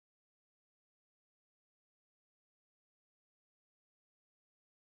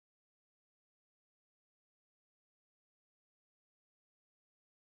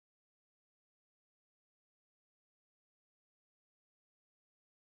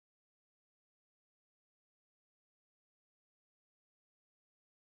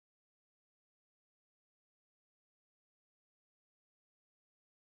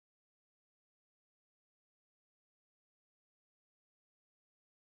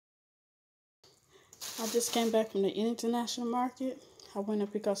I just came back from the international market. I went to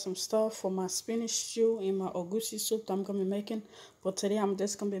pick up some stuff for my spinach stew and my ogusi soup that I'm going to be making. But today I'm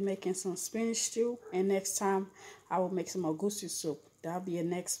just going to be making some spinach stew. And next time I will make some ogusi soup. That'll be a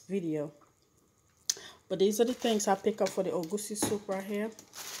next video. But these are the things I pick up for the ogusi soup right here.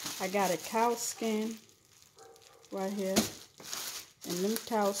 I got a cow skin right here. And them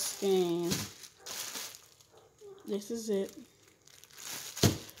cow skin, this is it.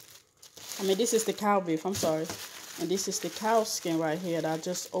 This is the cow beef, I'm sorry. And this is the cow skin right here that I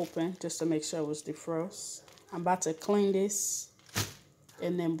just opened just to make sure it was defrosted. I'm about to clean this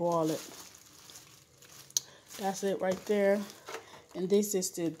and then boil it. That's it right there. And this is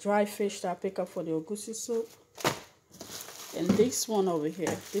the dry fish that I pick up for the ogusi soup. And this one over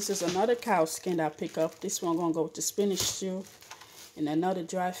here, this is another cow skin that I pick up. This one gonna go with the spinach stew. And another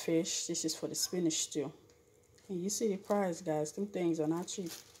dry fish, this is for the spinach stew. And you see the price, guys. Them things are not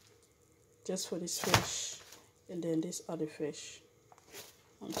cheap. Just for this fish. And then this other fish.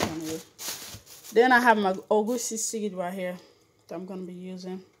 I'm telling you. Then I have my ogusi seed right here that I'm going to be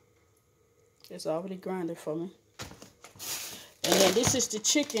using. It's already grinded for me. And then this is the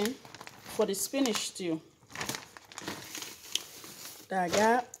chicken for the spinach stew that I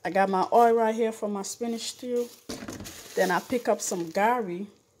got. I got my oil right here for my spinach stew. Then I pick up some gari.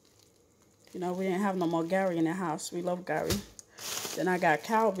 You know, we didn't have no more gari in the house. We love gari. Then I got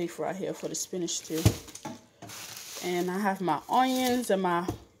cow beef right here for the spinach stew. And I have my onions and my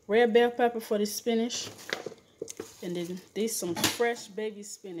red bell pepper for the spinach. And then these some fresh baby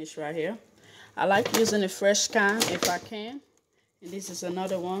spinach right here. I like using the fresh kind if I can. And this is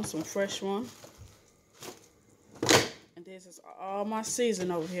another one, some fresh one. And this is all my season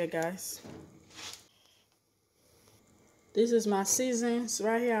over here, guys. This is my seasons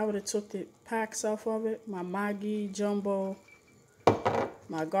right here. I would have took the packs off of it. My Maggi, jumbo,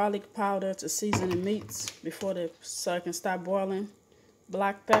 my garlic powder to season the meats so it can start boiling.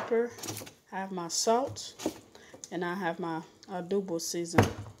 Black pepper. I have my salt. And I have my adobo season.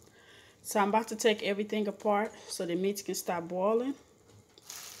 So I'm about to take everything apart so the meats can start boiling.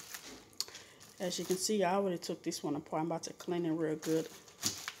 As you can see, I already took this one apart. I'm about to clean it real good.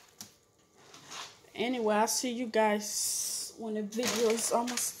 Anyway, I'll see you guys when the video is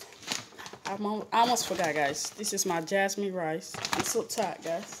almost... I almost forgot, guys. This is my jasmine rice. I'm so tired,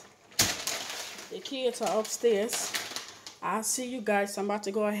 guys. The kids are upstairs. I'll see you guys. I'm about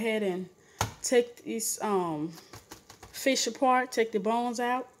to go ahead and take this fish apart, take the bones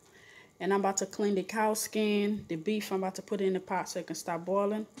out. And I'm about to clean the cow skin, the beef. I'm about to put it in the pot so it can start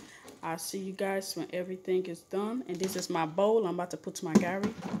boiling. I'll see you guys when everything is done. And this is my bowl I'm about to put to my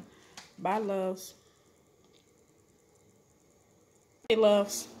gari. Bye, loves. Hey,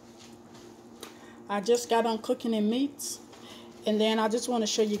 loves. I just got on cooking the meats. And then I just want to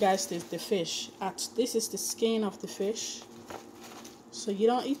show you guys the fish. This is the skin of the fish. So you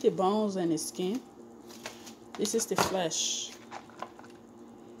don't eat the bones and the skin. This is the flesh.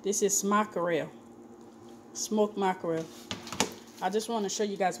 This is mackerel. Smoked mackerel. I just want to show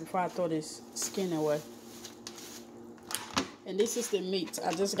you guys before I throw this skin away. And this is the meat.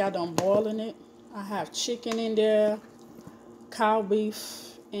 I just got on boiling it. I have chicken in there, cow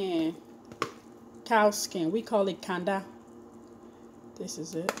beef, and cow skin. We call it kanda. This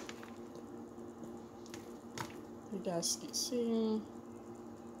is it. You guys can see.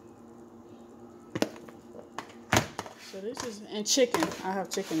 So this is, and chicken. I have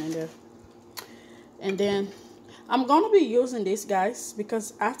chicken in there. And then I'm going to be using this, guys,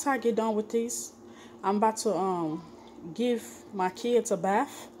 because after I get done with these, I'm about to give my kids a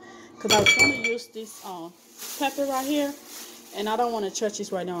bath. Because I was going to use this pepper right here. And I don't want to touch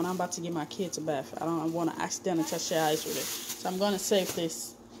this right now, and I'm about to give my kids a bath. I don't want to accidentally touch their eyes with it. So I'm going to save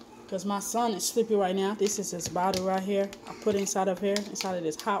this. Because my son is sleepy right now. This is his bottle right here. I put it inside of here, inside of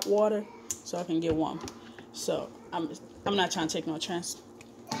this hot water, so I can get warm. So I'm not trying to take no chance.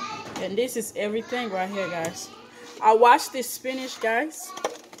 And this is everything right here, guys. I washed this spinach, guys.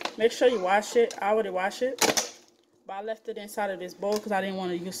 Make sure you wash it. I already washed it. But I left it inside of this bowl because I didn't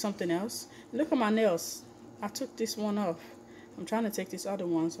want to use something else. Look at my nails. I took this one off. I'm trying to take this other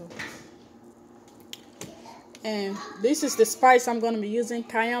one off. And this is the spice I'm going to be using.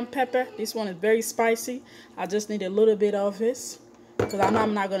 Cayenne pepper. This one is very spicy. I just need a little bit of this. Because I know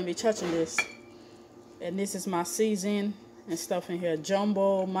I'm not going to be touching this. And this is my season and stuff in here.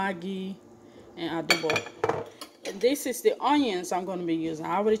 Jumbo, Maggi, and adobo. And this is the onions I'm going to be using.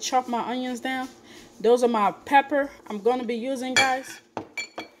 I already chopped my onions down. Those are my pepper I'm going to be using, guys.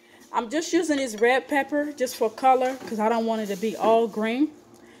 I'm just using this red pepper just for color because I don't want it to be all green.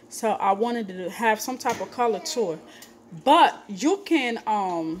 So I wanted to have some type of color to it. But you can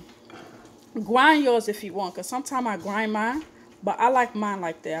Grind yours if you want, because sometimes I grind mine, but I like mine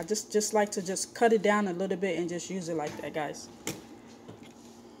like that. I just like to just cut it down a little bit and just use it like that, guys.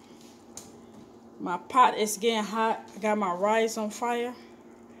 My pot is getting hot. I got my rice on fire.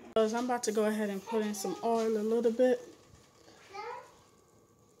 I'm about to go ahead and put in some oil a little bit.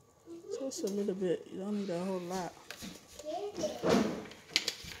 Just a little bit. You don't need a whole lot.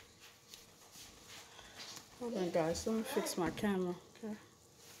 Hold on, guys. Let me fix my camera. Okay.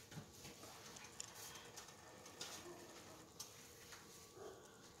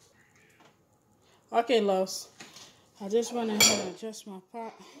 Okay, loves. I just went ahead and adjust my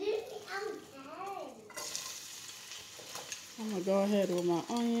pot. I'm going to go ahead with my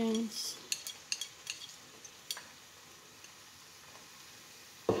onions.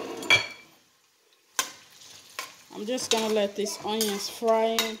 I'm just going to let these onions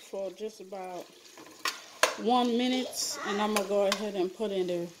fry in for just about 1 minute. And I'm going to go ahead and put in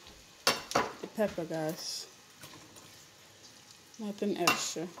the pepper, guys. Nothing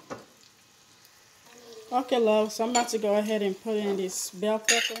extra. Okay, love. So I'm about to go ahead and put in this bell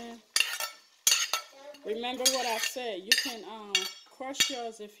pepper in. Remember what I said. You can crush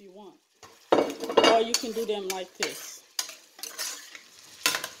yours if you want. Or you can do them like this.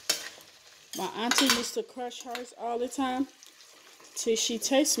 My auntie used to crush hers all the time till she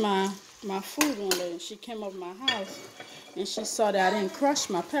tastes my food one day. She came over my house and she saw that I didn't crush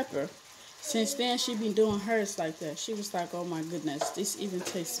my pepper. Since then, she been doing hers like that. She was like, oh my goodness, this even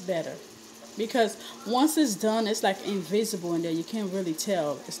tastes better. Because once it's done, it's like invisible in there. You can't really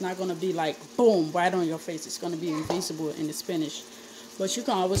tell. It's not going to be like, boom, right on your face. It's going to be invisible in the spinach. But you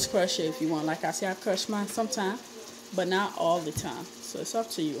can always crush it if you want. Like I said, I crush mine sometimes, but not all the time. So it's up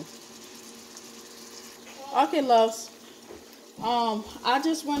to you. Okay, loves. I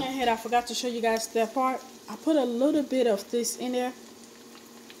just went ahead. I forgot to show you guys that part. I put a little bit of this in there.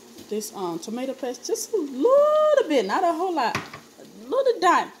 This tomato paste. Just a little bit. Not a whole lot. A little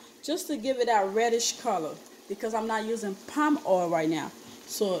dime. Just to give it that reddish color. Because I'm not using palm oil right now.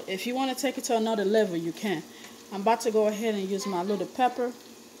 So if you want to take it to another level, you can. I'm about to go ahead and use my little pepper.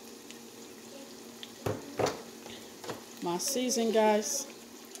 My season, guys.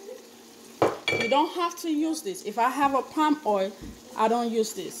 You don't have to use this. If I have a palm oil, I don't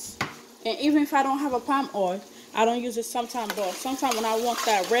use this. And even if I don't have a palm oil, I don't use it sometimes. But sometimes when I want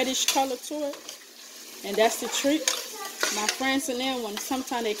that reddish color to it, and that's the trick. My friends and them, when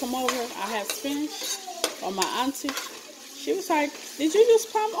sometimes they come over, I have spinach, or my auntie. She was like, did you use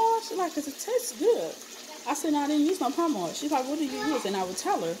palm oil? She's like, because it tastes good. I said, no, I didn't use no palm oil. She's like, what did you use? And I would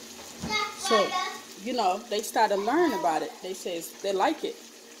tell her. So, you know, they started learning about it. They say they like it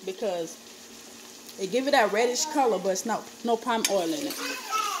because they give it that reddish color, but it's no palm oil in it.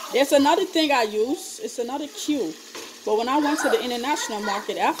 There's another thing I use. It's another cue. But when I went to the international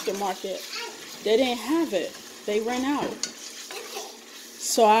market, aftermarket, they didn't have it. They ran out.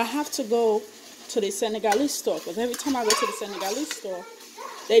 So I have to go to the Senegalese store. Because every time I go to the Senegalese store,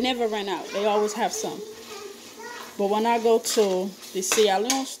 they never ran out. They always have some. But when I go to the Sierra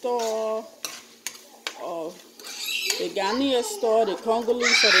Leone store, or the Ghanaian store, the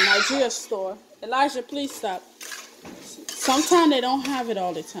Congolese, or the Nigeria store, Elijah, please stop. Sometimes they don't have it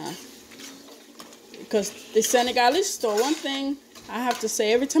all the time. Because the Senegalese store, one thing I have to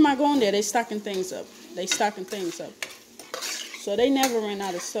say, every time I go in there, they stocking things up. They stocking things up. So they never ran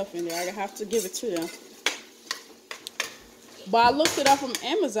out of stuff in there. I have to give it to them. But I looked it up on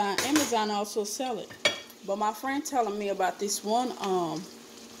Amazon. Amazon also sell it. But my friend telling me about this one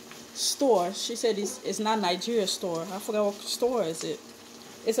store. She said it's not a Nigeria store. I forgot what store is it.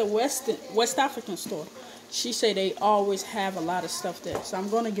 It's a West African store. She said they always have a lot of stuff there. So I'm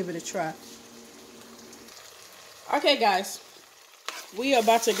going to give it a try. Okay, guys. We are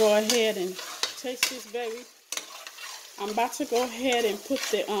about to go ahead and taste this baby. I'm about to go ahead and put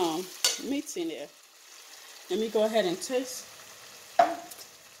the meats in there. Let me go ahead and taste.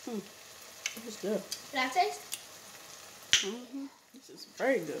 It's good. Did I taste? This is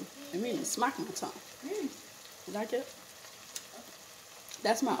very good. I mean, it's smacking my tongue. You like it?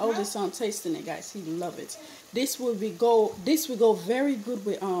 That's my oldest son tasting it, guys. He love it. This will go very good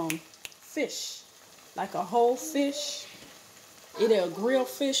with fish, like a whole fish, either a grilled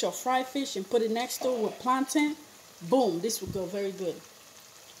fish or fried fish, and put it next to it with plantain. Boom! This will go very good.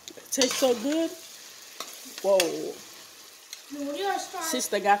 It tastes so good. Whoa!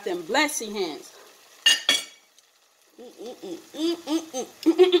 Sister got them blessy hands. You're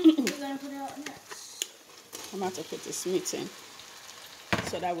gonna put it out next. I'm about to put this meat in,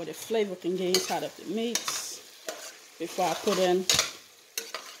 so that way the flavor can get inside of the meats. Before I put in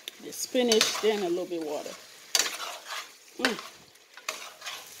the spinach, then a little bit of water.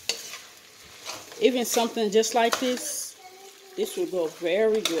 Even something just like this will go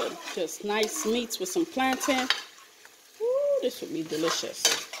very good. Just nice meats with some plantain. Ooh, this would be delicious.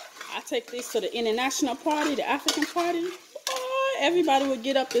 I take this to the international party, the African party. Oh, everybody would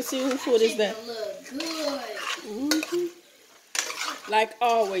get up to see who food is that. Look good. Like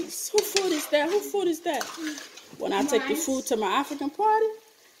always. Who food is that? Who food is that? When I take the food to my African party,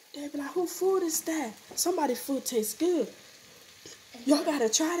 they be like, who food is that? Somebody's food tastes good. Y'all gotta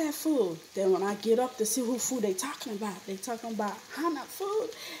try that food. Then when I get up to see who food they talking about Hana food.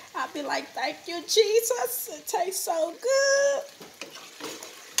 I be like, thank you, Jesus. It tastes so good.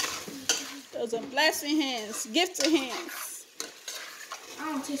 Those are blessing hands, gifted hands.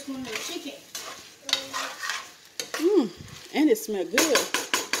 I don't taste one of the chicken. And it smells good.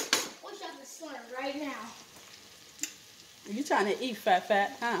 Wish I could smell it right now. You trying to eat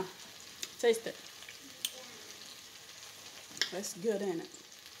fat, huh? Taste it. That's good, ain't it?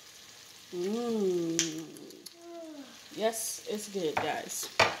 Yes, it's good, guys.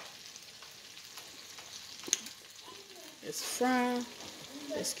 It's frying.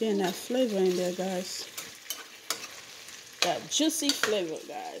 It's getting that flavor in there, guys. That juicy flavor,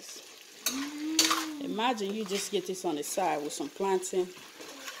 guys. Imagine you just get this on the side with some plantain.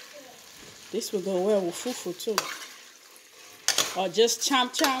 This will go well with fufu too. Or just cham.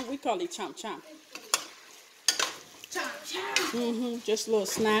 We call it cham. Cham. Just little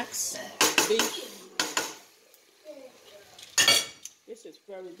snacks. Beef. This is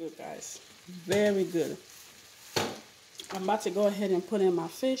very good, guys. Very good. I'm about to go ahead and put in my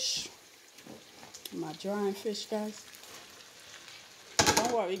fish. My drying fish, guys.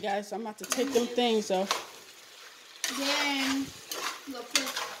 Don't worry, guys. I'm about to take them things off. Then,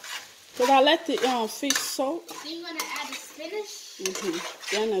 Because I let the fish soak. Then you're going to add the spinach?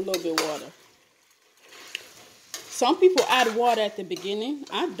 Then a little bit water. Some people add water at the beginning.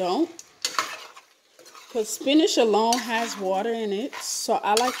 I don't. Because spinach alone has water in it. So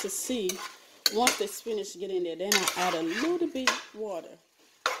I like to see, once the spinach get in there, then I add a little bit water.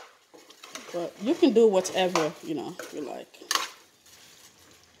 But you can do whatever, you like.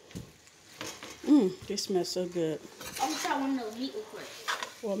 This smells so good. I'm going to try one of those meat real quick.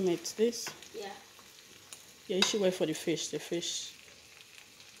 What makes this? Yeah. Yeah, you should wait for the fish. The fish.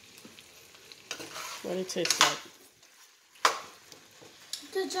 What it tastes like.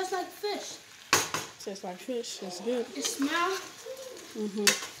 It tastes just like fish. Tastes like fish. It's good. It smells.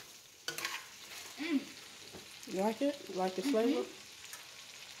 You like it? You like the flavor?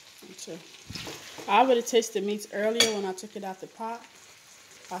 Okay. I already tasted meats earlier when I took it out the pot.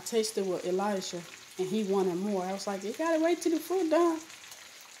 I tasted with Elijah, and he wanted more. I was like, you gotta wait till the food done.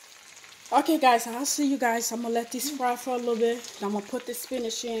 Okay, guys, I'll see you guys. I'm gonna let this fry for a little bit. I'm gonna put the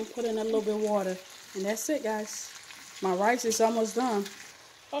spinach in, put in a little bit of water, and that's it, guys. My rice is almost done.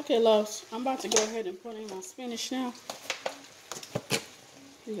 Okay, loves, I'm about to go ahead and put in my spinach now.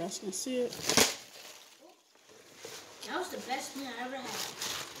 You guys can see it. That was the best meal I ever had.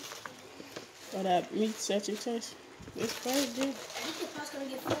 So that meat that you taste, it's very good. I think the pot's gonna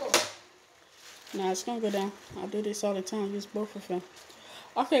get full. Nah, it's gonna go down. I do this all the time, use both of them.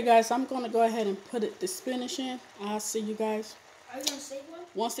 Okay, guys, I'm gonna go ahead and put the spinach in. I'll see you guys. Are you gonna save one?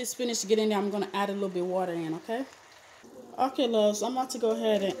 Once the spinach get in there, I'm gonna add a little bit of water in, okay? Okay, loves, I'm about to go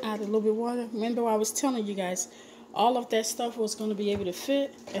ahead and add a little bit of water. Remember I was telling you guys, all of that stuff was gonna be able to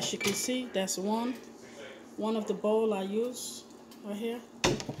fit. As you can see, that's one of the bowl I use right here.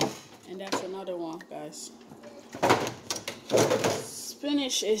 And that's another one, guys.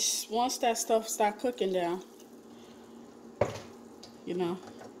 Spinach is, once that stuff start cooking down, it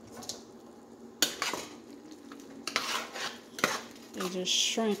just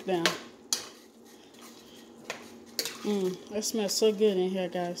shrink down. It smells so good in here,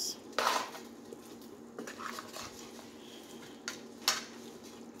 guys.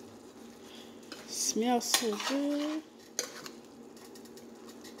 Smells so good.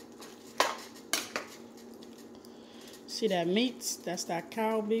 See that meat? That's that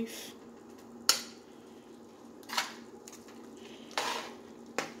cow beef.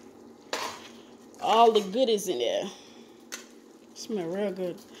 All the goodies in there. Smell real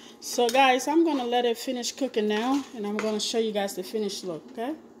good. So guys, I'm gonna let it finish cooking now, and I'm gonna show you guys the finished look,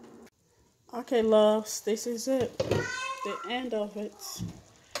 okay? Okay, loves, this is it. The end of it.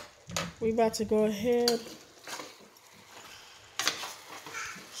 We about to go ahead.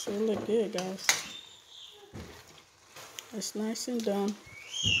 Should look good, guys. It's nice and done.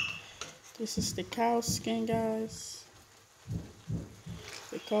 This is the cow skin, guys.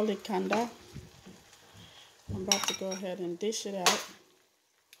 We call it kanda. I'm about to go ahead and dish it out.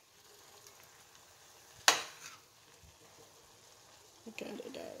 Look at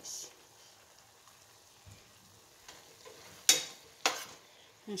it, guys.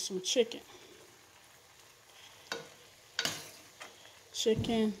 and some chicken.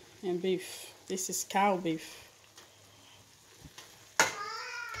 Chicken and beef. This is cow beef.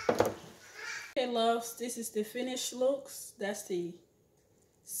 Okay, loves, this is the finished looks. That's the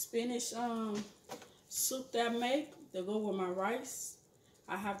spinach soup that I make to go with my rice.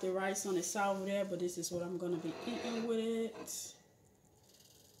 I have the rice on the side over there, but this is what I'm gonna be eating with it.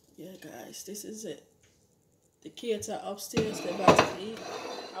 Yeah, guys, this is it. The kids are upstairs, they're about to eat.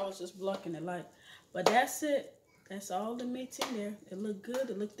 I was just blocking the light. But that's it. That's all the meat in there. It look good,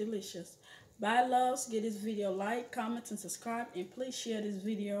 it look delicious. Bye, loves. Give this video a like, comment, and subscribe. And please share this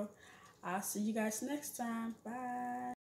video. I'll see you guys next time. Bye.